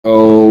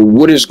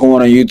What is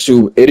going on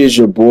YouTube? It is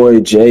your boy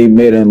Jay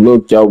Mid and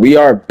look, y'all, we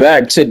are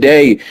back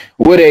today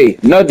with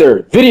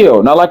another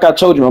video. Now, like I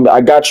told you,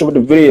 I got you with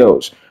the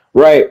videos,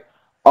 right?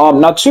 Now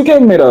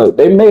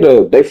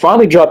 2K they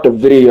finally dropped a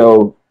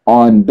video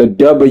on the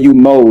W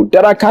mode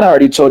that I kind of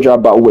already told you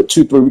about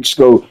 2-3 weeks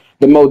ago.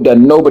 The mode that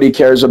nobody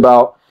cares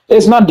about.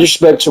 It's not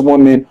disrespect to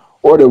women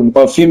or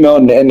the female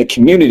in the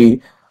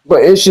community,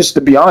 but it's just,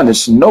 to be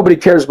honest, nobody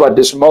cares about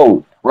this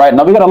mode. Right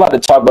now, we got a lot to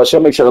talk about. So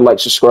make sure to like,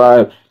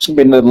 subscribe. It's gonna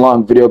be another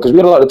long video because we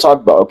got a lot to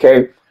talk about.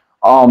 Okay,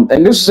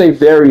 and this is a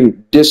very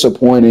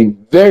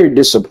disappointing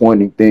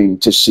thing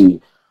to see.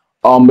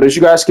 But as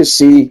you guys can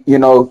see,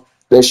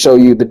 they show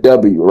you the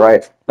W.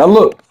 Right now,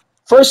 look.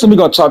 First thing we're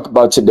gonna talk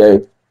about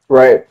today,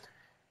 right,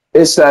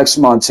 is Stacks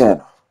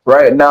Montana.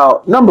 Right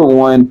now, number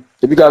one,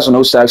 if you guys don't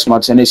know Stacks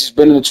Montana, he's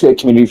been in the Twitter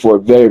community for a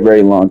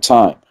very long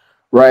time.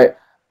 Right.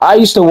 I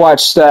used to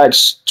watch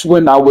Stacks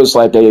when I was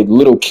like a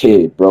little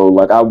kid, bro.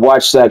 Like I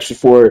watched Stacks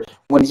before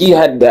when he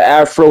had the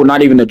afro,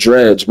 not even the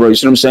dreads, bro. You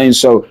see what I'm saying?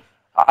 So,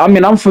 I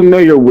mean, I'm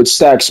familiar with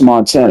Stacks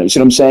Montana. You see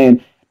what I'm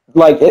saying?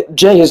 Like,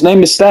 Jay, his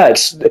name is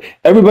Stacks.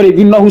 Everybody, if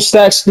you know who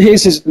Stacks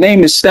is, his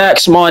name is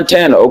Stacks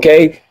Montana,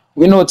 okay?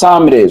 We know what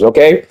time it is,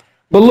 okay?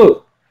 But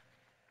look,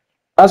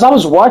 as I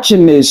was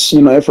watching this,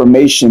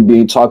 information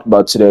being talked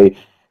about today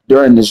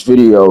during this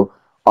video,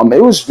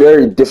 it was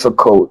very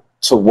difficult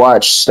to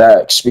watch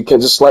Stacks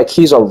because it's like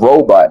he's a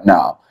robot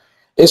now.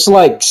 It's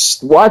like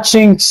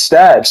watching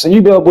Stacks and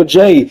you be like, well,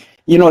 Jay,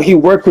 he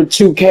worked with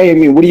 2K. I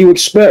mean, what do you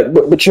expect?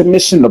 But you're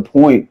missing the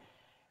point.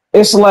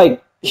 It's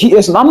like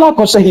I'm not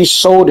gonna say he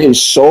sold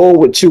his soul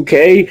with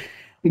 2K,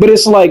 but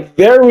it's like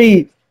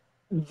very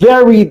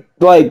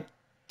like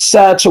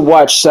sad to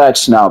watch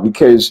Stacks now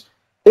because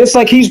it's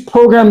like he's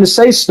programmed to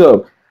say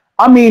stuff.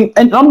 I mean,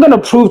 and I'm gonna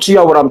prove to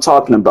y'all what I'm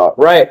talking about,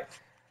 right?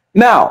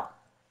 Now,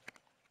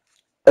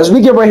 as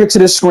we get right here to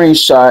this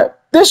screenshot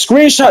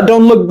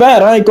don't look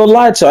bad. I ain't gonna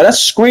lie to you.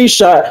 That's a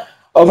screenshot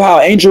of how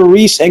Angel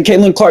Reese and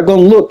Caitlin Clark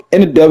gonna look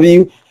in the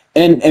W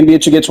and NBA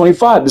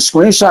 2K25. The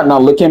screenshot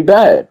not looking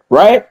bad,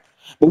 right?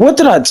 But what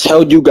did I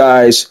tell you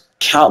guys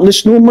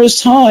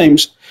numerous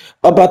times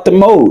about the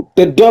mode,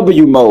 the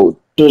W mode?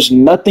 There's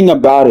nothing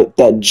about it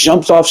that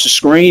jumps off the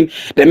screen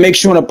that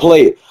makes you want to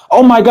play it.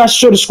 Oh my gosh,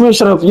 show the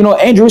screenshot of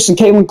Angel Reese and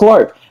Caitlin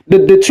Clark.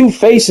 The two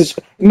faces,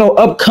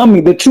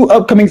 the two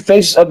upcoming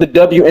faces of the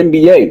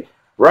WNBA,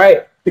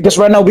 right? Because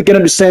right now we can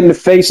understand the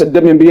face of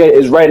WNBA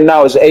is right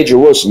now is Aja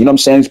Wilson. You know what I'm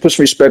saying? Let's put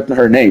some respect in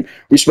her name,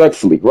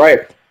 respectfully,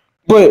 right?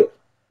 But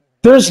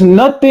there's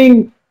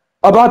nothing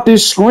about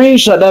this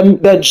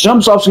screenshot that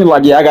jumps off screen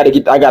like, yeah,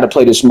 I gotta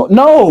play this mode.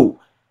 No,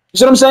 you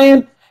see what I'm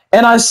saying?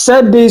 And I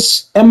said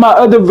this in my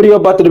other video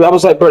about the W. I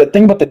was like, bro, the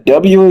thing about the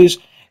W is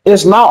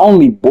it's not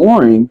only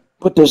boring,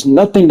 but there's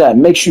nothing that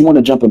makes you want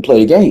to jump and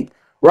play the game,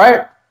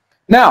 right?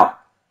 Now,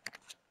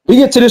 we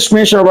get to this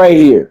screenshot right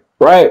here,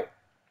 right?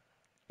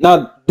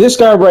 Now, this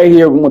guy right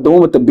here, the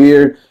one with the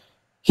beard,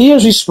 he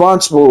is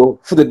responsible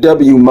for the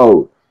W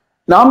mode.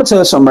 Now, I'm going to tell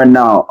you something right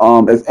now.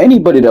 If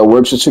anybody that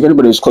works with 2K,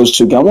 anybody that's close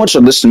to 2K, I want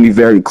you to listen to me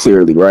very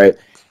clearly, right?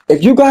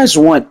 If you guys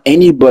want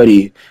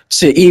anybody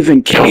to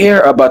even care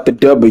about the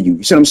W,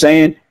 you see what I'm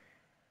saying?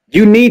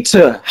 You need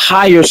to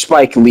hire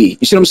Spike Lee.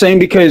 You see what I'm saying?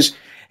 Because,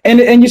 and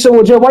you say,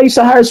 well, Joe, why you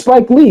say hire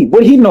Spike Lee?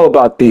 What do he know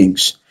about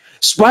things?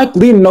 Spike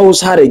Lee knows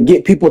how to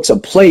get people to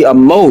play a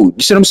mode.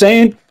 You see what I'm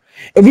saying?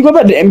 If we go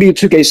back to NBA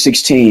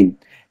 2K16,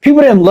 people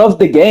didn't love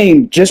the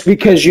game just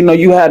because,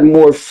 you had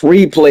more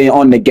free play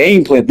on the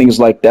gameplay and things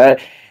like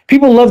that.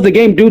 People love the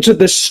game due to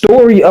the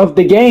story of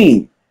the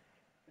game.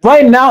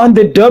 Right now in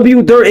the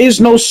W, there is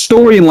no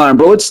storyline,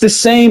 bro. It's the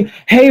same,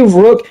 hey,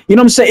 Rook, you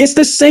know what I'm saying? It's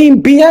the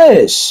same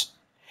BS.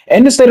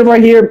 And this state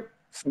right here,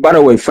 by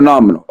the way,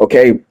 phenomenal,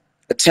 okay?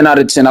 A 10 out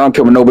of 10. I don't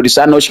care what nobody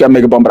says. I know she got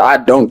makeup on, but I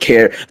don't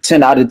care.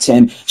 10 out of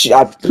 10.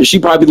 She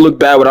probably look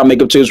bad without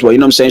makeup too as well. You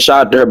know what I'm saying?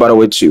 Shout out to her, by the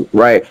way, too,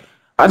 right?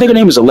 I think her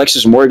name is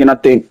Alexis Morgan,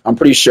 I'm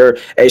pretty sure.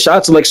 Hey, shout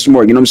out to Alexis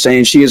Morgan. You know what I'm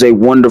saying? She is a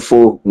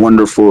wonderful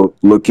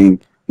looking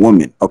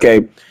woman,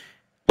 okay?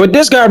 But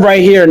this guy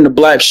right here in the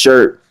black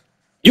shirt,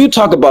 you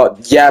talk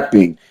about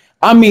yapping.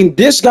 I mean,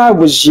 this guy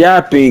was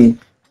yapping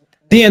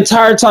the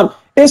entire time.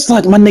 It's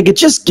like, my nigga,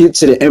 just get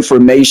to the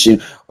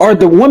information. Are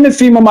the women,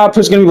 female my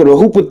person gonna be able to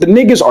hoop with the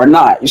niggas or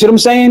not? You see what I'm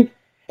saying?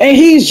 And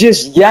he's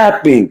just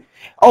yapping.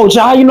 Oh,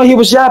 Jai, he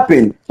was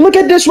yapping. Look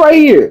at this right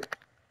here.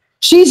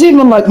 She's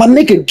even like, my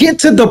nigga, get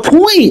to the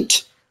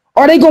point.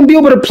 Are they gonna be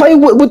able to play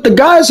with the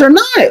guys or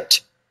not?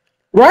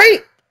 Right?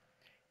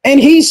 And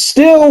he's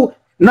still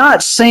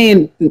not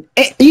saying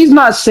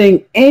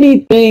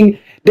anything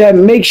that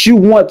makes you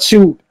want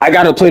to, I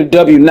gotta play the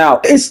W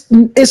now.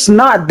 It's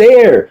not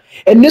there.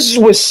 And this is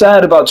what's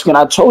sad about 2K. And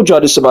I told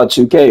y'all this about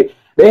 2K.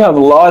 They have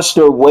lost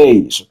their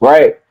ways,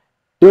 right?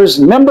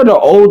 Remember the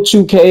old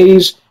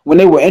 2Ks when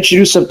they were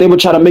introduced something, they would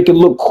try to make it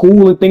look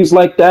cool and things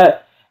like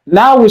that.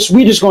 Now we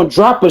just gonna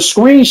drop a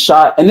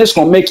screenshot and it's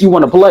gonna make you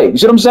want to play. You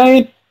see what I'm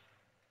saying?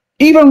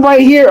 Even right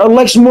here,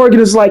 Alex Morgan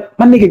is like,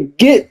 my nigga,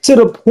 get to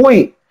the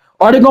point.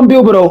 Are they gonna be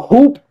able to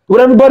hoop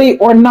with everybody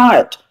or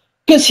not?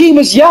 Because he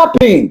was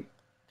yapping.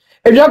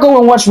 If y'all go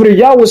and watch the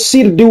video, y'all will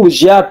see the dude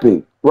was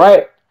yapping,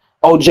 right?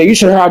 Oh, Jay, you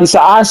should have heard. He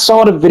said, "I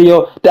saw the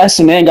video. That's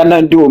an ain't got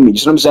nothing to do with me." You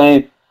see what I'm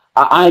saying?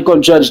 I ain't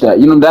gonna judge that.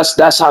 You know,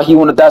 that's how he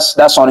wanted.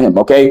 That's on him.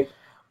 Okay.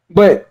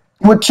 But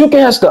what Chuka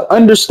has to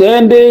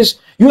understand is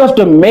you have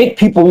to make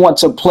people want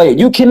to play.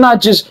 You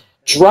cannot just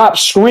drop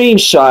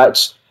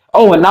screenshots.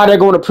 Oh, and now they're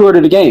going to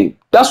pre-order the game.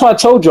 That's why I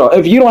told y'all.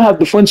 If you don't have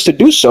the funds to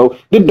do so,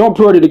 then don't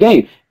pre-order the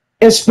game.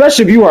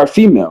 Especially if you are a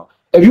female.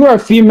 If you are a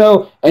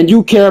female and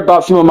you care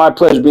about female my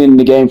players being in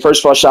the game,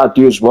 first of all, shout out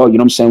to you as well. You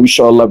know what I'm saying? We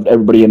show love to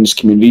everybody in this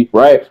community,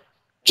 right?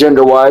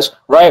 Gender wise,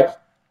 right?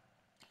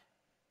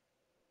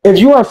 If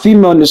you are a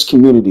female in this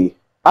community,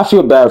 I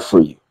feel bad for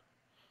you.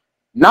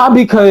 Not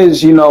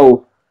because you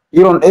don't.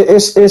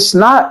 It's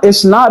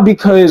not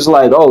because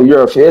like,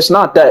 oh, it's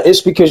not that.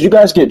 It's because you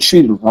guys get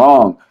treated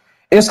wrong.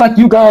 It's like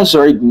you guys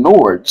are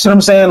ignored. See what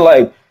I'm saying?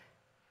 Like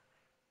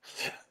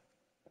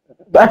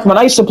back when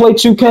I used to play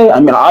 2K, I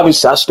mean,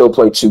 obviously I still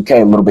play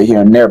 2K a little bit here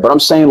and there, but I'm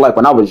saying like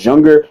when I was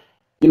younger,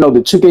 the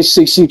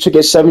 2K16,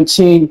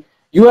 2K17,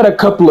 you had a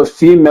couple of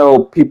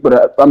female people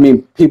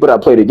people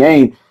that play the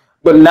game,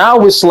 but now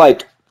it's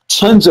like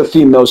tons of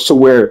females to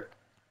where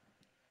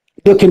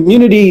the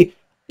community,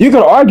 you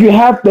could argue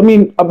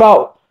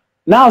about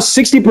now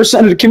 60%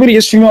 of the community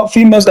is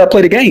females that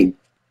play the game.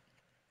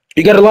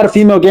 You got a lot of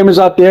female gamers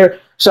out there.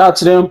 Shout out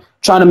to them,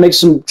 trying to make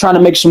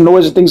some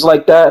noise and things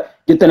like that.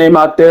 Get the name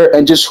out there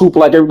and just hoop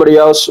like everybody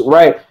else,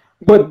 right?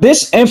 But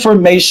this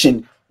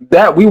information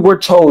that we were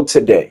told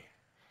today,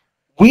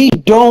 we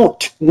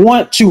don't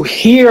want to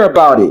hear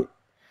about it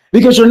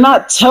because you're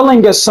not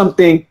telling us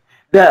something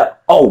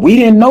that, oh, we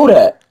didn't know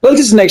that. Look at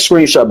this next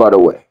screenshot, by the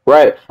way,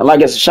 right? And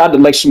like I said, shout out to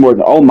Lexi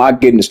Morgan. Oh my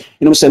goodness. You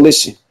know what I'm saying?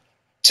 Listen,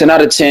 10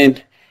 out of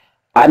 10.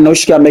 I know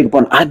she got makeup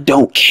on. I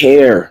don't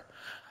care.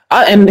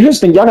 And here's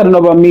the thing, y'all gotta know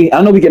about me.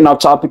 I know we're getting off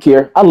topic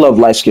here. I love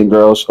light-skinned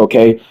girls,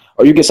 okay?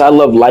 Or you can say I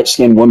love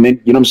light-skinned women,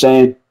 you know what I'm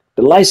saying?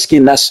 The light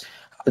skin, this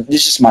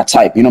is my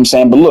type, you know what I'm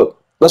saying? But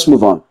look, let's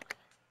move on.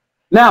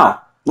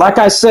 Now, like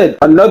I said,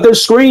 another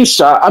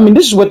screenshot. I mean,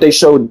 this is what they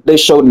showed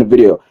in the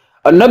video.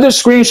 Another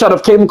screenshot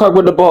of Caitlin Clark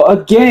with the ball.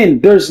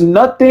 Again, there's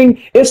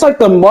nothing. It's like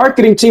the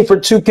marketing team for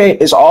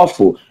 2K is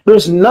awful.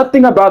 There's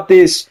nothing about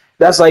this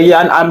that's like, yeah,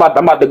 I'm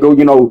about to go,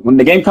 when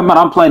the game come out,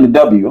 I'm playing the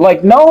W.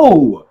 Like,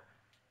 no.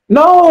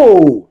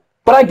 No,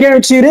 but I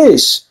guarantee you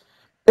this.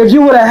 If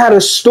you would have had a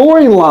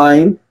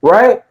storyline,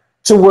 right,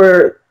 to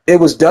where it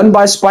was done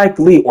by Spike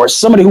Lee or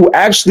somebody who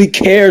actually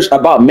cares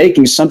about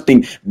making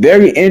something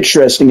very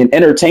interesting and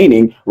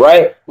entertaining,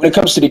 right, when it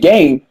comes to the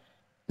game,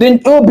 then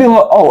it would be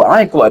like, oh,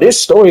 I ain't gonna lie, this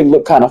story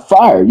look kind of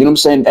fire. You know what I'm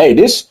saying? Hey,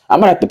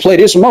 I'm gonna have to play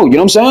this mode. You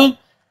know what I'm saying?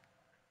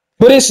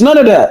 But it's none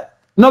of that.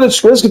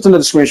 Let's get to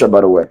another screenshot, by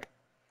the way.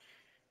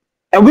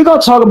 And we're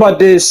gonna talk about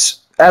this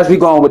as we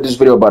go on with this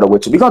video, by the way,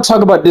 too. We're going to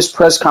talk about this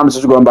press conference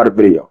as we're going by the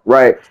video,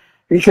 right?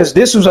 Because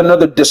this was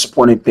another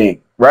disappointing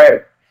thing, right?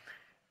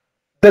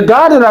 The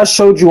guy that I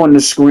showed you on the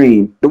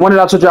screen, the one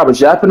that I told you I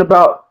was yapping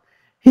about,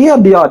 he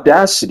had the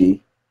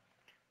audacity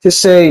to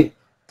say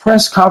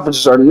press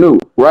conferences are new,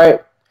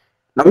 right?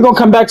 Now we're going to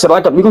come back to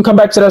that. We're going to come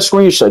back to that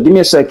screenshot. Give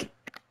me a second.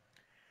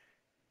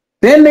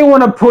 Then they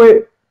want to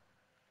put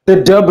the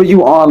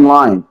W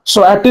online.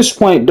 So at this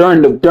point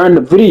during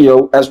the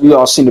video, as we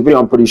all seen the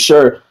video, I'm pretty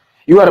sure,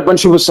 you had a bunch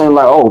of people saying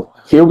like, oh,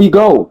 here we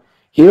go.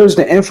 Here's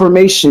the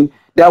information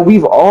that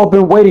we've all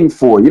been waiting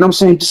for. You know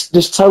what I'm saying?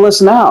 Just tell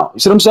us now.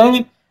 You see what I'm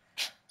saying?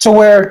 To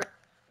where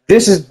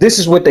this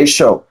is what they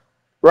show,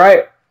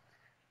 right?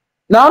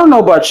 Now, I don't know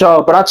about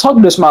y'all, but I talked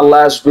about this in my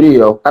last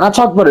video, and I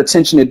talked about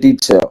attention to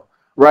detail,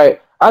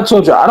 right? I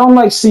told you I don't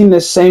like seeing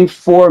the same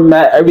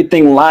format,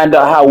 everything lined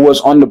up how it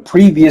was on the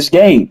previous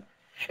game.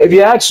 If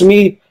you ask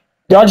me,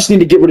 y'all just need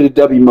to get rid of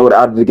the W mode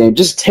out of the game.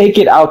 Just take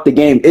it out the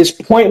game. It's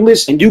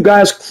pointless, and you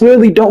guys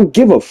clearly don't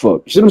give a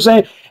fuck. You see what I'm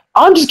saying?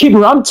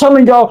 I'm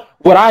telling y'all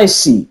what I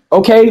see,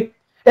 okay?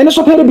 And it's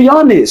okay to be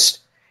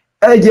honest.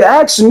 You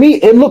ask me,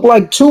 it looked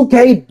like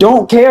 2K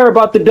don't care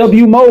about the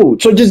W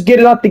mode, so just get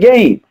it out the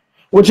game.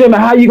 Well, Jimmy,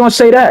 how you going to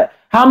say that?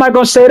 How am I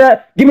going to say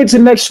that? Give me to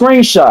the next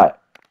screenshot.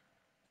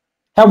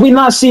 Have we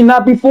not seen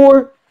that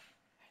before?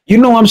 You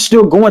know I'm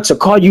still going to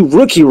call you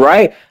rookie,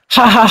 right?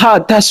 Ha ha ha,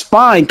 that's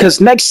fine, because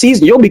next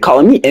season you'll be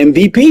calling me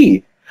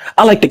MVP.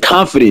 I like the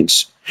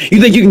confidence.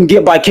 You think you can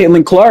get by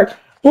Caitlin Clark?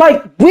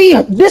 Like,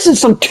 this is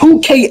some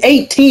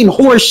 2K18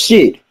 horse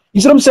shit.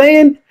 You see what I'm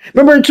saying?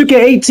 Remember in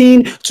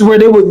 2K18 to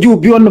where you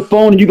would be on the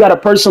phone and you got a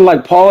person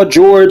like Paul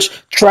George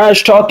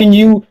trash talking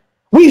you?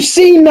 We've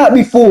seen that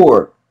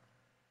before.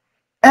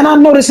 And I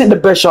know this ain't the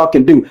best y'all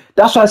can do.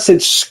 That's why I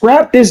said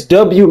scrap this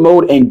W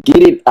mode and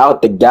get it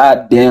out the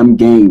goddamn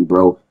game,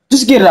 bro.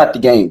 Just get it out the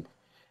game.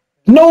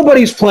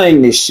 Nobody's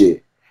playing this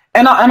shit.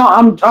 And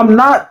I'm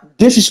not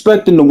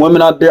disrespecting the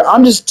women out there.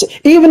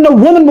 Even the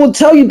women will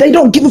tell you they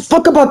don't give a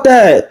fuck about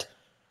that.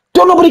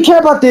 Don't nobody care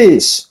about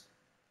this.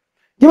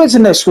 Give me the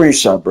next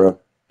screenshot, bro.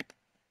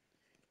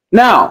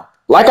 Now,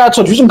 like I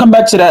told you, gonna come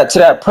back to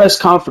that press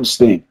conference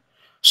thing.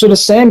 So the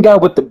same guy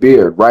with the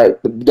beard,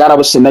 right? The guy that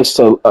was sitting next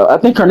to, I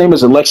think her name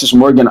is Alexis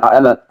Morgan.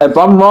 And if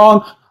I'm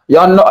wrong,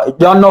 y'all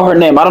know her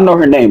name. I don't know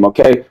her name,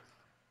 okay?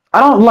 I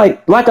don't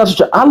like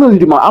I literally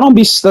do my I don't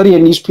be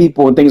studying these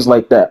people and things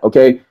like that.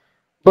 Okay,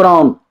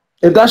 but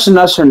if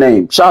that's her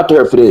name, shout out to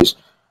her for this.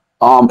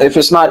 If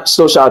it's not,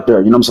 still shout out there.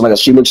 You know what I'm saying? Like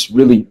she looks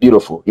really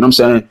beautiful. You know what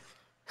I'm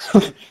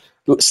saying?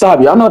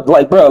 Stop you. I'm not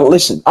like, bro.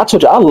 Listen, I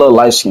told you I love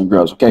light skinned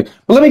girls. Okay,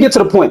 but let me get to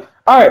the point.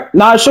 All right,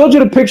 now I showed you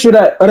the picture of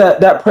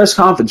that press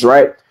conference,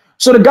 right?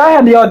 So the guy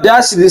had the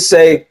audacity to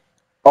say,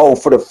 "Oh,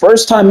 for the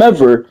first time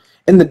ever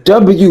in the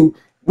W,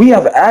 we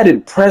have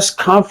added press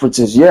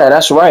conferences." Yeah,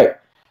 that's right.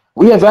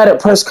 We have added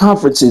press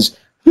conferences.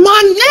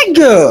 My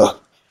nigga,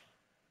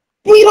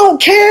 we don't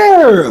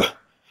care.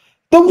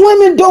 The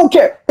women don't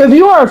care. If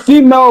you are a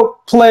female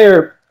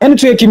player in the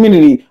 2K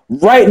community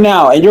right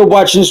now and you're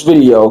watching this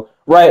video,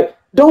 right?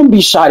 Don't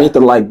be shy to hit the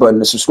like button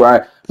and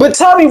subscribe. But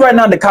tell me right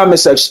now in the comment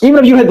section,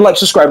 even if you hit the like,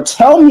 subscribe,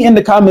 tell me in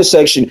the comment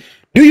section,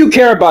 do you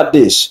care about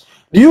this?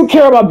 Do you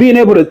care about being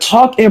able to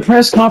talk in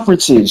press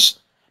conferences?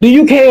 Do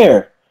you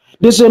care?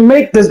 Does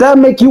that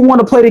make you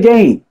want to play the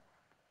game?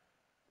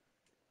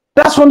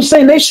 That's what I'm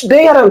saying. They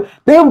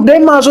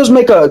might as well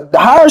make a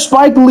higher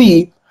Spike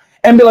Lee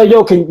and be like,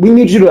 yo, we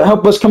need you to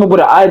help us come up with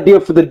an idea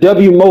for the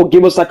W mode,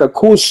 give us like a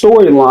cool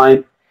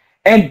storyline.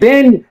 And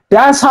then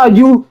that's how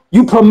you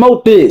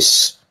promote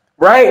this,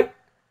 right?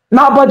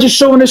 Not by just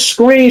showing the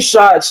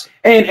screenshots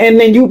and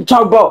then you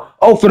talk about,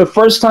 oh, for the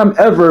first time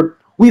ever,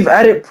 we've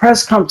added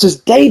press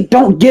conferences. They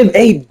don't give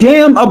a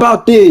damn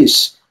about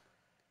this.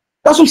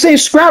 That's what I'm saying.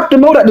 Scrap the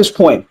mode at this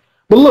point.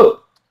 But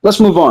look, let's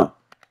move on.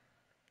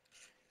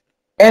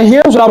 And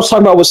here's what I was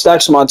talking about with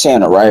Stacks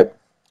Montana, right?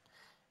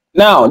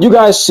 Now, you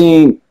guys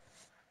seen,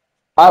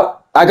 I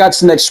got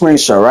to the next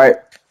screenshot, right?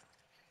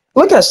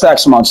 Look at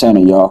Stacks Montana,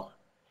 y'all.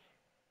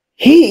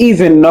 He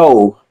even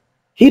know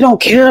he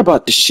don't care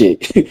about the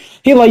shit.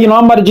 He like,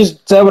 I'm about to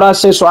just say what I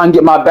say so I can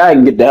get my bag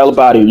and get the hell up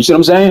out of here. You see what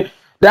I'm saying?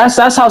 That's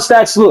how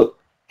Stacks look.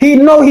 He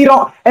know he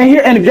don't.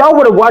 And if y'all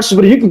would have watched the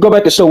video, you can go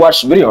back and still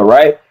watch the video,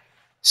 right?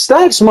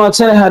 Stacks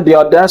Montana had the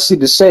audacity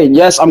to say,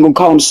 yes, I'm going to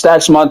call him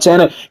Stacks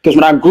Montana because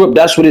when I grew up,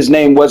 that's what his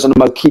name was, and I'm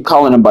going to keep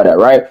calling him by that,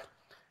 right?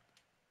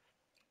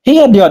 He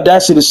had the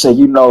audacity to say,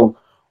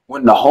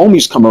 when the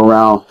homies come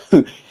around,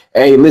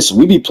 hey, listen,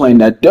 we be playing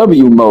that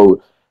W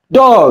mode.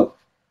 Dog,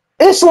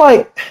 it's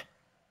like,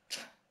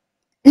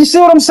 you see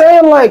what I'm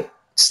saying? Like,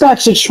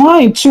 Stacks, you're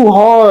trying too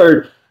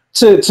hard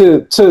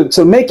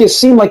to make it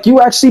seem like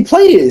you actually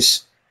play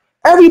this.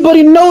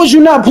 Everybody knows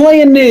you're not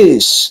playing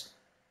this.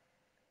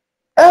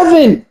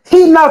 Evan,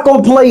 he not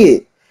gonna play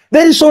it.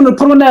 They just want to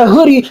put on that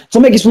hoodie to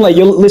make it seem like,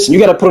 yo, listen, you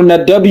gotta put on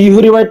that W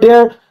hoodie right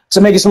there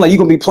to make it seem like you're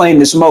gonna be playing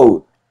this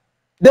mode.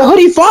 The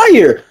hoodie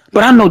fire,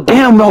 but I know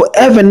damn well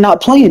Evan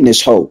not playing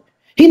this hoe.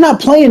 He not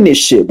playing this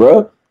shit, bro. You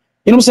know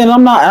what I'm saying?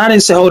 I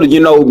didn't say hold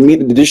it, me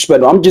the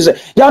disrespect. I'm just,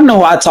 y'all know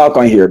how I talk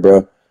on here,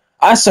 bro.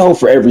 I say hold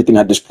for everything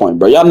at this point,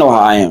 bro. Y'all know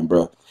how I am,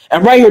 bro.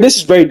 And right here, this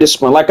is very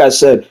disciplined. Like I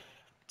said,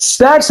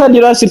 Stacks had the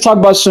audacity to talk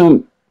about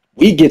some,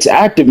 we gets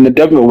active in the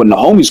W when the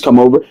homies come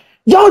over.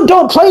 Y'all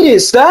don't play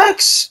this,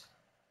 Stacks.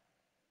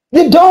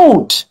 You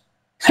don't.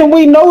 And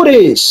we know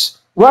this,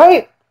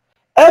 right?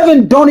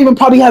 Evan don't even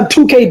probably have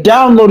 2K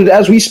downloaded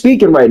as we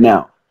speaking right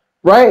now,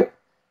 right?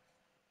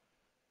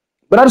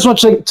 But I just want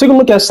to take a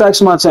look at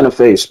Stacks Montana's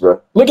face,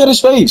 bro. Look at his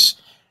face.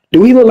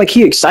 Do he look like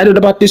he excited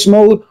about this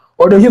mode?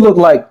 Or do he look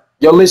like,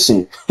 yo,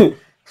 listen,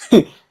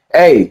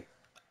 hey,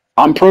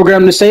 I'm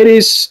programmed to say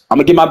this. I'm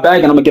going to get my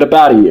bag and I'm going to get up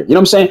out of here. You know what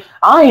I'm saying?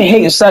 I ain't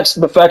hating Stacks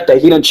the fact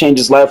that he done changed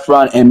his left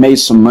front and made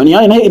some money.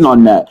 I ain't hating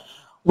on that.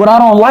 What I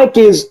don't like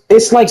is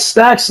it's like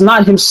Stacks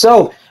not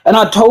himself. And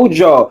I told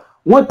y'all,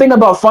 one thing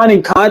about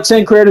finding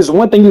content creators,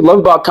 one thing you love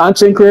about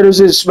content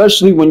creators is,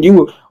 especially when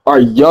you are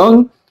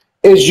young,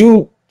 is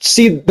you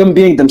see them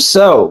being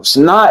themselves,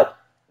 not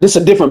just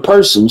a different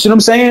person. You see what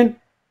I'm saying?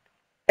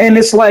 And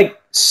it's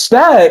like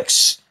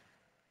Stacks,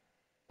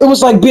 it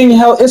was like being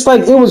held, it's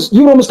like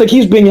you almost think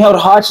he's being held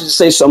hostage to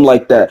say something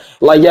like that.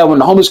 Like, yeah, when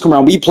the homies come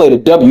around, we play the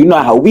W, you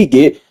know how we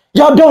get.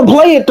 Y'all don't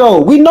play it though.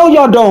 We know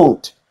y'all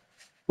don't.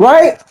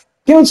 Right?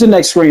 Get into the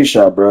next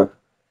screenshot, bro.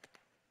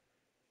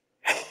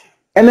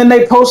 And then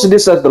they posted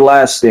this as the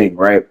last thing,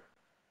 right?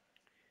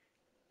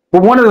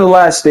 But one of the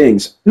last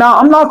things. Now,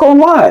 I'm not going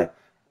to lie.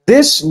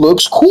 This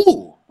looks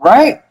cool,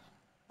 right?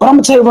 But I'm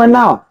going to tell you right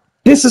now,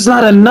 this is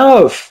not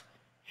enough.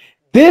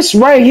 This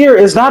right here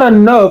is not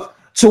enough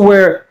to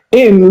where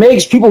it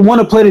makes people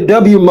want to play the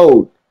W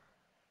mode.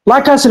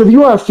 Like I said, if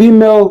you are a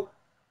female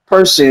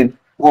person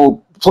or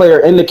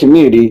player in the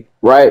community,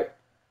 right?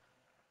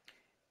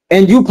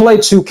 And you play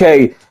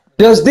 2K,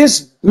 does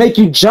this make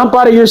you jump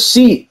out of your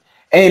seat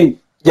and,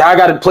 yeah, I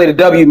got to play the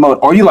W mode?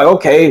 Or you like,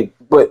 okay,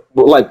 but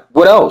like,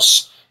 what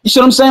else? You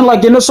see what I'm saying?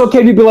 Like, it's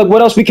okay to be like,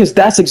 what else? Because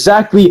that's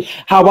exactly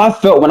how I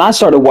felt when I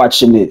started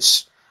watching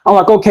this. I'm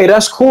like, okay,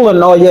 that's cool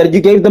and all. Yeah, you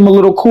gave them a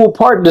little cool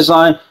part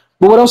design,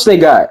 but what else they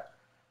got?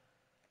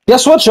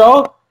 Guess what,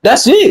 y'all?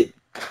 That's it.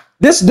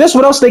 This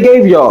what else they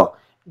gave y'all?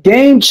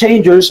 Game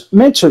Changers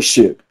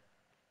mentorship.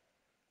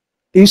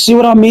 You see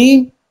what I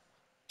mean?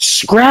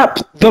 Scrap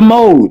the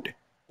mode.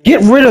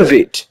 Get rid of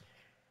it.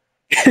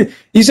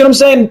 You see what I'm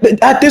saying?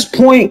 At this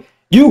point,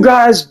 you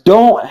guys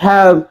don't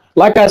have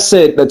Like I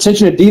said, the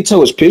attention to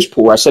detail is piss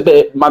poor. I said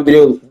that in my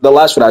video, the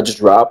last one I just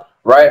dropped,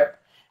 right?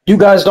 You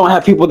guys don't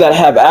have people that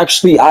have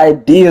actually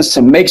ideas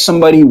to make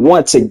somebody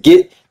want to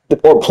get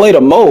or play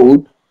the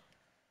mode.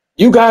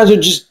 You guys are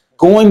just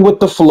going with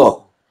the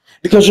flow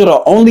because you're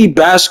the only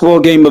basketball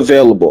game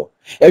available.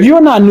 If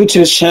you're not new to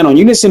this channel and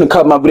you didn't see a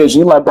couple of my videos, and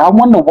you're like, bro, I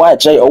wonder why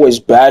Jay always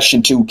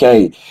bashing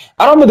 2K.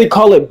 I don't really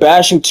call it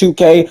bashing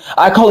 2K.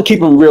 I call it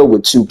keeping real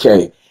with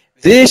 2K.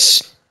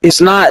 This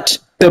is not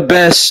the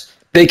best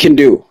they can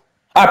do.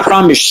 I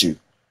promise you.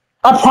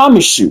 I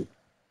promise you.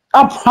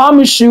 I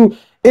promise you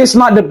it's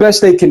not the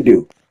best they can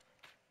do.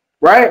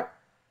 Right?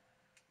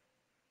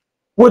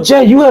 Well,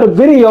 Jay, you had a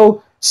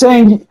video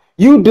saying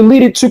you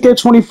deleted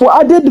 2K24.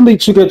 I did delete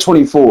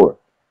 2K24.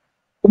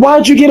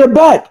 Why'd you get it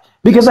back?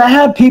 Because I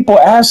had people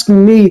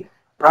asking me,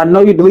 I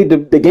know you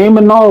deleted the game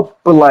and all,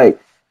 but like,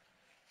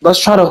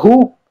 let's try to hoop. You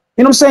know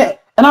what I'm saying?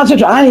 And I'll tell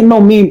you, I ain't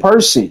no mean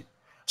person.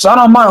 So I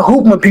don't mind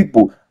hooping with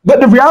people.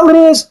 But the reality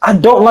is, I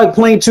don't like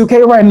playing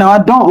 2K right now. I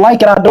don't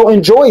like it. I don't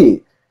enjoy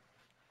it.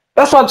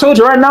 That's why I told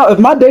you right now, if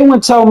my day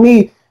one tell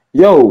me,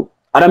 yo,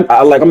 I'm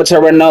gonna tell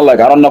you right now, like,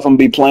 I don't know if I'm gonna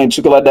be playing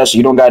 2K like that, so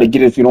you don't gotta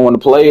get it if you don't want to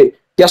play it.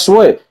 Guess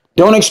what?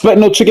 Don't expect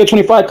no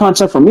 2K25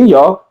 content from me,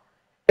 y'all.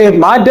 If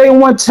my day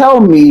one tell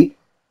me,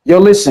 yo,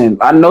 listen,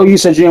 I know you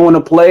said you didn't want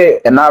to play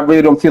it, and I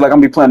really don't feel like I'm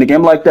gonna be playing the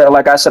game like that,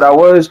 like I said I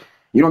was,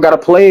 you don't gotta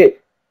play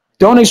it.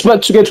 Don't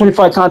expect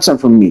 2K25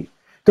 content from me.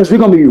 Because we're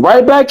gonna be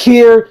right back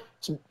here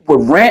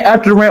with rant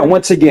after rant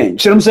once again.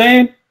 See what I'm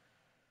saying?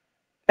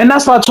 And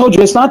that's why I told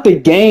you, it's not the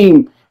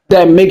game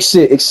that makes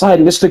it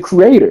exciting, it's the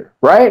creator,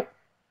 right?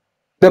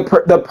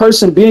 The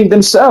person being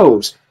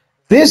themselves.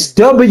 This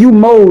W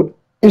mode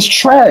is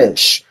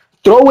trash.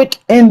 Throw it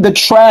in the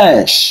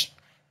trash.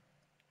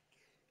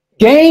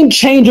 Game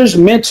Changers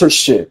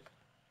mentorship.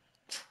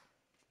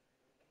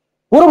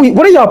 What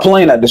are y'all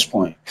playing at this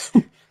point?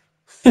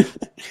 You know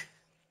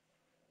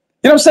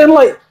what I'm saying?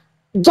 Like,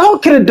 y'all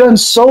could have done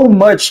so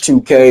much,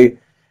 2K.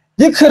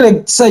 You could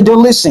have said, yo,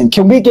 listen,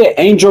 can we get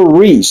Angel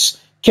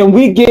Reese? Can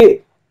we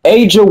get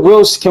Aja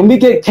Wilson? Can we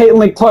get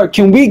Caitlin Clark?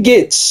 Can we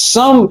get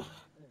some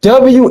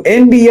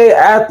WNBA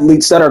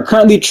athletes that are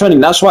currently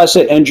trending? That's why I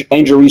said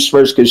Angel Reese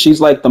first, because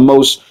she's like the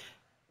most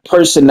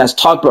person that's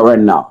talked about right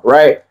now,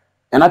 right?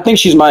 And I think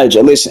she's my age.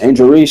 Hey, listen,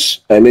 Angel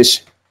Reese, hey,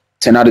 listen,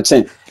 10 out of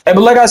 10. Hey,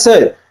 but like I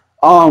said,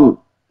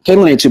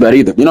 Caitlin ain't too bad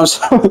either. You know what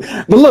I'm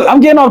saying? But look, I'm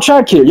getting off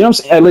track here. You know what I'm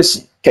saying? Hey,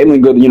 listen,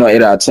 Caitlin good,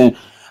 8 out of 10.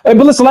 Hey,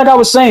 but listen, like I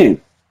was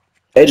saying,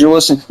 Aja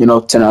Wilson, 10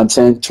 out of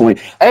 10,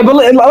 20. Hey, but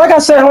like I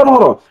said, hold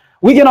on.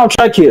 We get off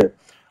track here.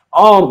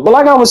 But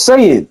like I was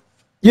saying,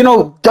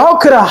 y'all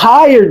could have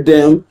hired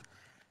them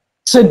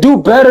to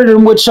do better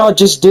than what y'all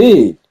just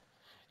did.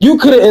 You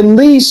could have at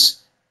least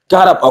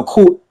got up a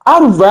cool.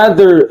 I'd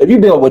rather, if you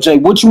be like, well, Jay,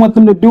 what you want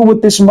them to do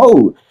with this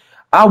mode?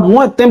 I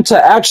want them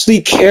to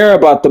actually care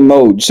about the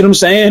mode. You see what I'm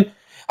saying?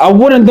 I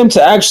wanted them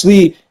to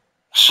actually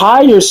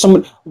hire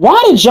someone.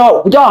 Why did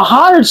y'all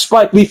hired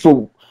Spike Lee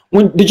for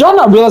did y'all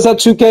not realize that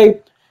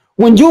 2K?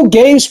 When you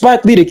gave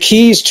Spike Lee the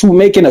keys to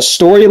making a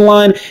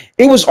storyline,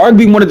 it was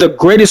arguably one of the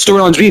greatest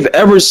storylines we've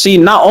ever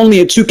seen, not only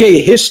in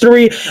 2K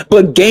history,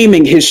 but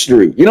gaming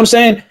history. You know what I'm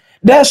saying?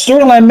 That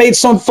storyline made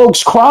some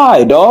folks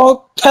cry,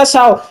 dog. That's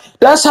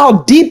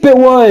how deep it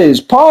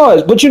was.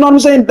 Pause. But you know what I'm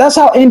saying? That's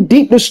how in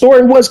deep the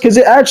story was, because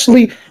it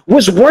actually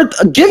was worth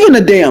giving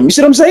a damn. You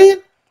see what I'm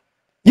saying?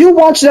 You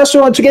watch that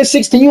story on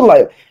 2K16, you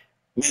like,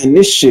 man,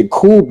 this shit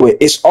cool, but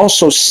it's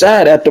also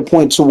sad at the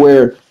point to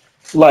where,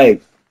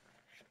 like,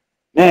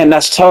 man,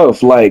 that's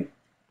tough. Like,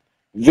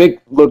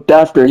 Vic looked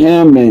after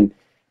him, and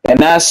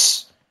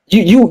that's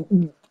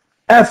you.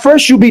 At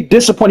first, you'd be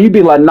disappointed. You'd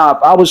be like, nah,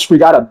 if I was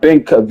free, I'd have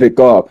been cut Vic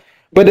off.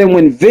 But then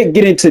when Vic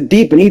get into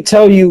deep and he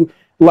tell you,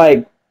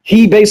 like,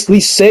 he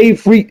basically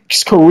saved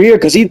Freak's career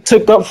because he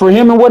took up for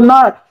him and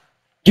whatnot,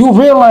 you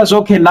realize,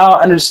 okay, now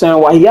I understand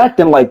why he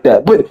acting like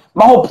that. But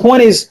my whole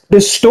point is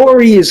the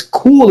story is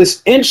cool.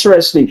 It's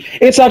interesting.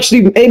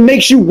 It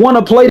makes you want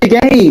to play the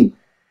game.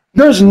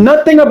 There's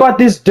nothing about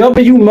this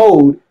W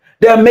mode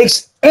that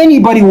makes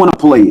anybody want to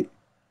play it.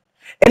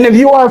 And if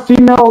you are a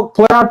female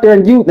player out there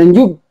and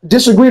you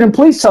disagree, then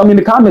please tell me in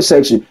the comment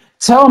section.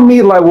 Tell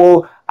me, like,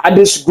 well, I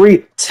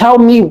disagree. Tell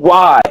me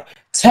why.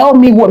 Tell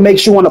me what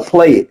makes you want to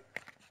play it.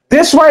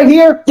 This right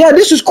here, yeah,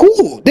 this is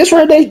cool. This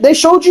right they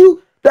showed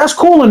you, that's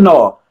cool and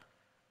all.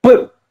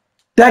 But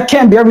that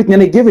can't be everything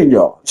they're giving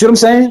y'all. See what I'm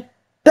saying?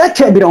 That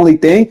can't be the only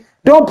thing.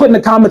 Don't put in the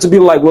comments and be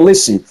like, well,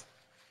 listen,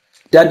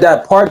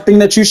 that part thing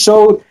that you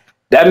showed,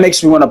 that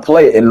makes me want to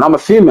play it. And I'm a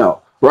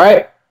female,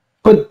 right?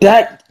 But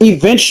that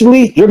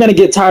eventually you're gonna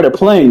get tired of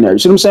playing there. You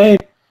see what I'm saying?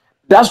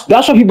 That's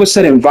why people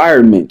said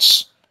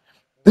environments.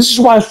 This is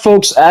why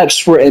folks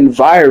ask for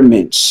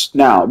environments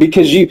now,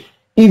 because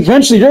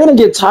eventually you're gonna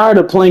get tired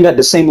of playing at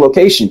the same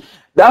location.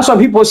 That's why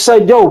people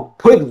said, yo,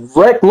 put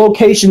rec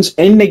locations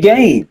in the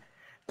game.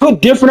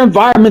 Put different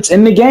environments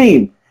in the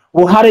game.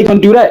 Well, how they gonna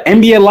do that?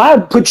 NBA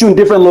Live put you in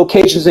different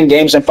locations in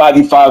games in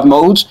 5v5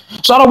 modes.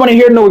 So I don't want to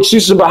hear no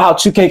excuses about how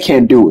 2K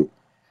can't do it.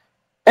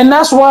 And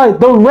that's why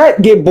the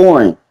rec get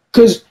boring.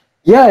 Because,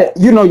 yeah,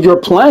 you're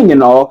playing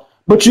and all,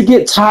 but you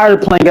get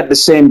tired playing at the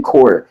same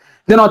court.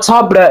 Then on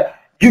top of that,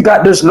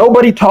 there's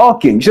nobody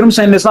talking. You know what I'm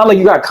saying? It's not like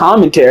you got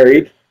commentary.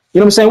 You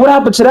know what I'm saying? What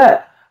happened to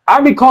that? I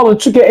recall in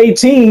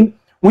 2K18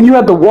 when you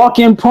had the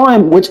walk-in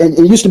prime, which it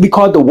used to be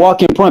called the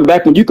walk-in prime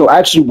back when you could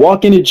actually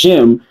walk in the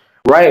gym,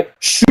 right?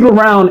 Shoot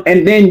around,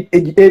 and then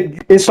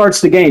it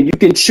starts the game. You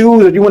can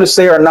choose if you want to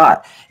stay or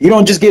not. You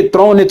don't just get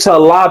thrown into a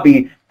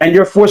lobby and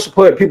you're forced to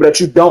play with people that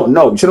you don't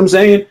know. You see what I'm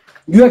saying?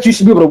 You actually used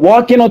to be able to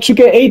walk in on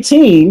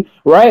 2K18,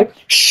 right?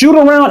 Shoot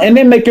around and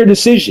then make your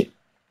decision.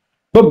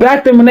 But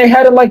back then when they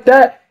had it like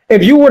that,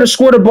 if you were to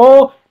score the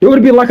ball, it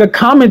would be like a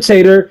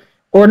commentator,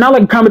 or not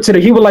like a commentator.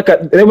 They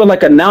would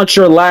like announce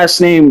your last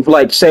name,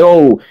 like say,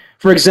 oh,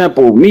 for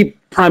example, me,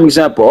 prime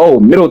example, oh,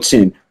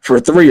 Middleton for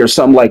 3 or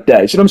something like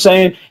that. You see what I'm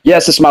saying?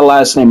 Yes, it's my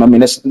last name. I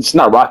mean, it's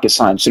not rocket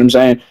science. You know what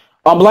I'm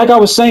saying? Like I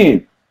was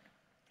saying,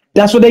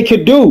 that's what they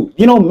could do.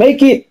 You know,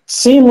 make it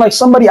seem like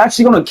somebody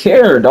actually gonna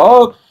care,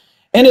 dog.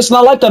 And it's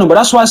not like that. But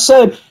that's why I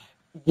said,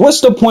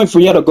 what's the point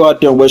for you to go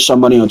out there and waste your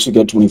money on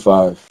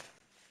 2K25?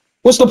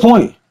 What's the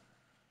point?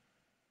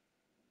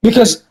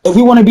 Because if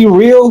we want to be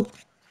real,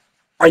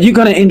 are you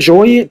gonna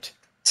enjoy it?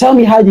 Tell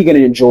me how you're gonna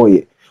enjoy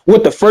it.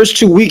 With the first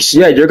 2 weeks,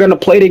 yeah, you're gonna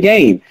play the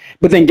game.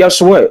 But then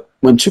guess what?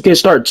 When 2K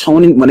start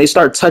toning, when they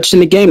start touching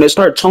the game, they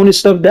start toning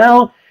stuff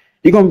down,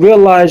 you're gonna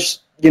realize,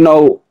 you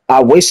know,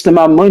 I wasted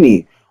my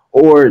money,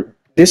 or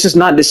this is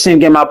not the same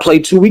game I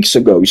played 2 weeks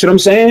ago. You see what I'm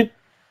saying?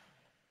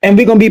 And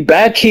we're gonna be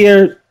back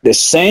here, the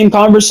same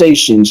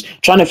conversations,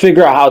 trying to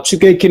figure out how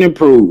 2K can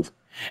improve.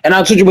 And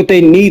I told you what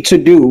they need to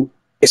do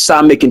is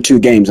stop making 2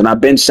 games, and I've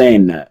been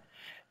saying that.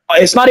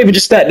 It's not even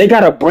just that. They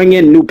got to bring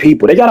in new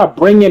people. They got to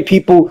bring in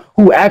people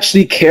who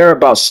actually care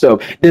about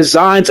stuff.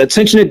 Designs,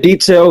 attention to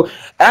detail,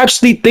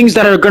 actually things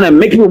that are going to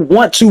make people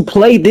want to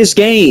play this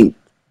game.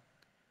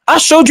 I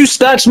showed you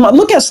Stacks.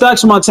 Look at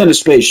Stacks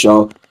Montana's face,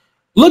 y'all.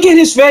 Look at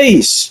his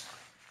face.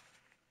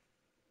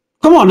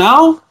 Come on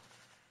now.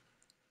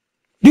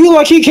 Do you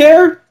like he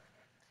care?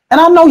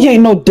 And I know he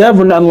ain't no dev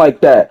or nothing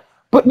like that.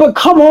 But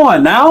come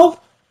on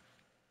now.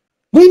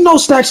 We know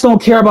Stacks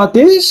don't care about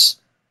this.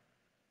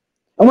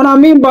 And what I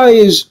mean by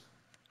is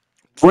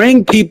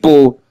bring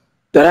people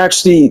that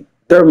actually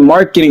their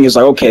marketing is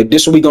like, okay,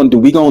 this is what we gonna do.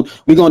 We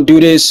gonna do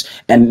this,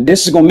 and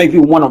this is gonna make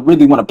people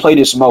really want to play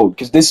this mode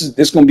because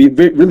this gonna be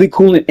really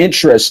cool and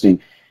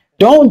interesting.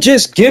 Don't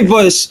just give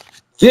us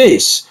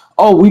this.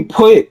 Oh, we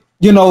put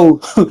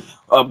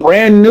a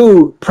brand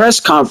new press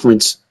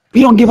conference.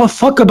 We don't give a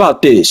fuck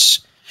about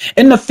this,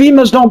 and the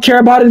females don't care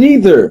about it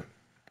either,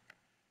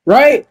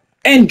 right?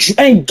 And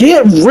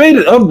get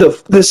rid of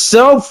the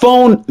cell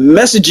phone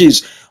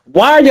messages.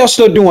 Why are y'all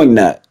still doing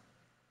that?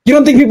 You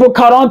don't think people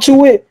caught on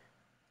to it?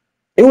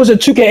 It was a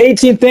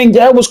 2K18 thing.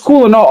 Yeah, it was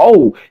cool and all.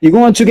 Oh, you're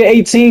going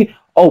 2K18?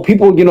 Oh,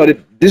 people,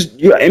 this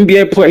your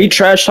NBA player, he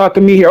trash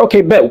talking me here.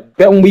 Okay, bet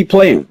when we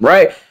play him,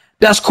 right?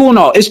 That's cool and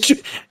all.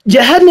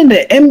 You're heading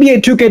into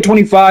NBA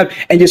 2K25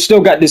 and you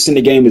still got this in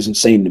the game is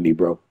insane to me,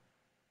 bro.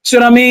 See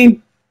what I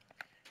mean?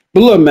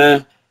 But look,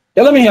 man,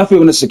 let me know how you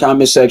feel in the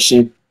comment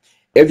section.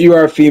 If you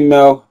are a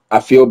female, I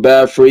feel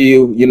bad for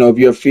you. You know, if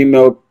you're a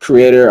female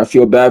creator, I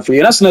feel bad for you.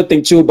 And that's another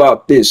thing too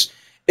about this.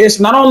 It's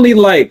not only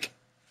like,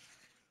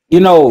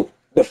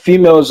 the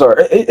females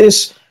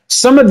it's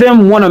some of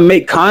them want to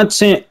make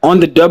content on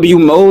the W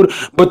mode,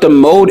 but the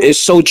mode is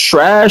so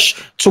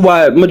trash to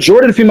why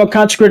majority of the female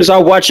content creators I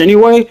watch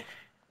anyway,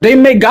 they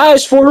make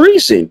guys for a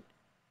reason.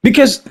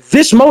 Because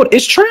this mode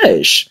is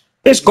trash.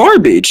 It's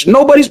garbage.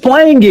 Nobody's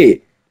playing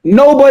it.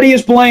 Nobody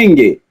is playing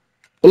it.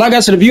 But like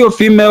I said, if you're a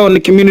female in the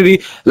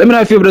community, let me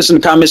know if you have this in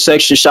the comment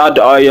section. Shout out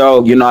to all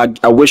y'all.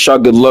 I wish y'all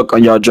good luck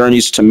on y'all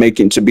journeys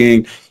to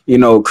being,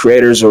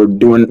 creators or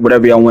doing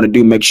whatever y'all want to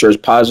do. Make sure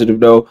it's positive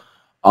though.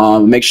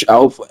 I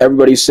hope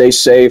everybody stays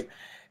safe.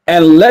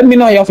 And let me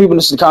know y'all feel in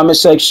the comment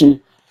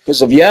section.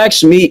 Because if you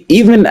ask me,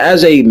 even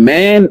as a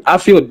man, I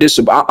feel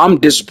I'm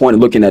disappointed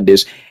looking at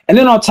this. And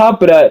then on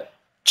top of that,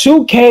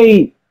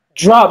 2K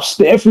drops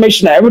the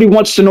information that everybody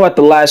wants to know at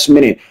the last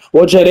minute.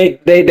 Well, Jay,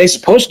 they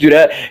supposed to do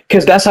that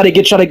because that's how they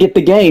get y'all to get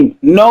the game.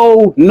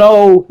 No.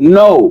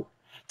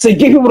 To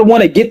get people to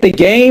want to get the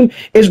game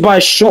is by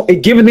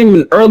giving them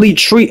an early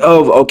treat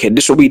of, okay,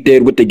 this is what we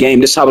did with the game.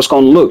 This is how it's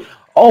going to look.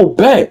 Oh,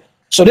 bet.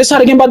 So this is how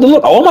the game about to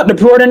look. Oh, I'm about to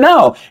pre-order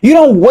now. You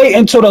don't wait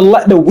until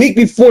the week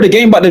before the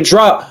game about to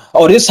drop.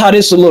 Oh, this is how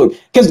this will look.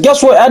 Because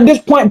guess what? At this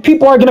point,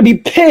 people are going to be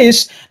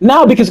pissed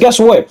now because guess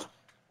what?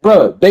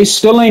 Bro, they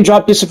still ain't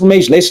dropped this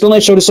information. They still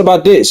ain't showed us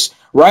about this,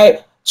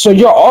 right? So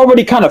you're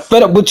already kind of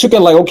fed up with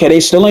chicken. Like, okay, they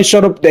still ain't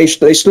showed up. They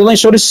still ain't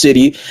showed the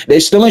city.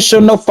 They still ain't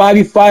showed no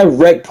 5v5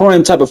 rec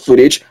prime type of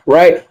footage,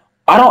 right?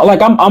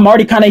 I'm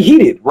already kind of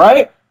heated,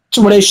 right?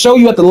 So where they show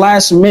you at the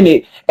last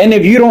minute, and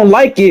if you don't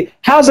like it,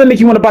 how does that make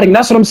you want to buy it? And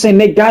that's what I'm saying.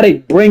 They gotta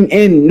bring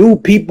in new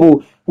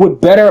people with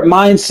better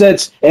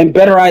mindsets and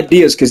better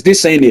ideas, because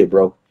this ain't it,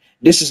 bro.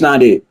 This is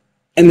not it.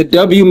 And the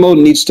W mode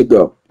needs to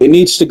go. It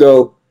needs to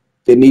go.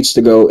 It needs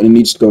to go, and it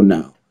needs to go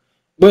now.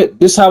 But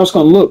this is how it's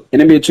gonna look in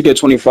NBA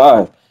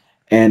 2K25.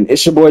 And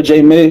it's your boy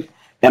J Mid,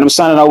 and I'm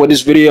signing out with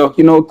this video.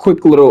 A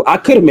quick little. I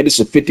could have made this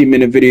a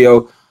 50-minute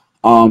video.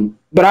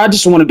 But I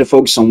just wanted to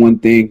focus on one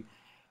thing.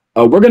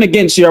 We're gonna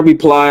get into your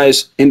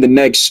replies in the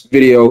next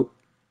video.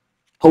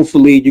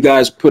 Hopefully, you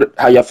guys put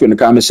how y'all feel in the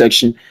comment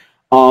section.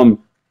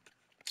 Um,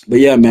 but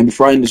yeah, man,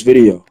 before I end this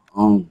video,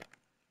 hey,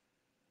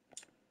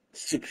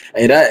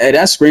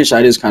 that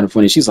screenshot is kind of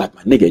funny. She's like,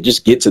 my nigga,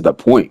 just get to the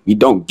point. We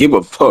don't give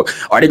a fuck.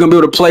 Are they gonna be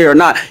able to play or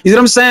not? You know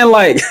what I'm saying?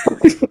 Like,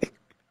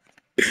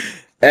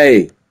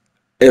 hey,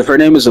 if her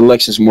name is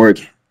Alexis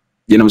Morgan,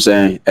 you know what I'm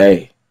saying?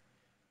 Hey,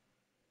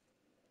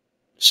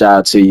 shout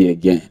out to you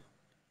again.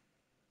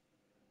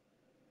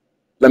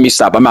 Let me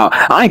stop. I'm out.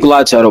 I ain't gonna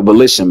lie to you, though, but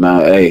listen,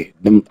 man. Hey,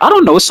 I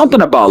don't know. It's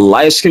something about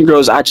light skinned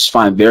girls I just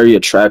find very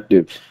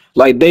attractive.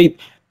 Like they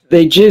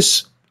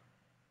just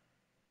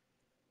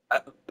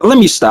let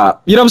me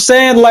stop. You know what I'm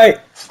saying?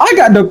 Like I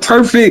got the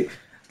perfect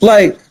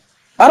like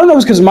I don't know.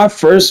 It's because my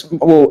first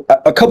well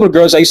a couple of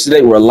girls I used to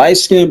date were light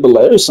skinned, but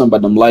like there's something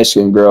about them light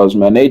skinned girls,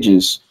 man. They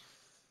just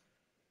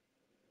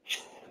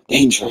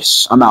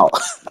dangerous. I'm out.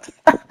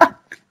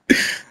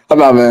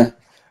 I'm out, man.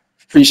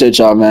 Appreciate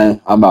y'all,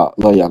 man. I'm out.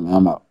 Love y'all, man.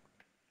 I'm out.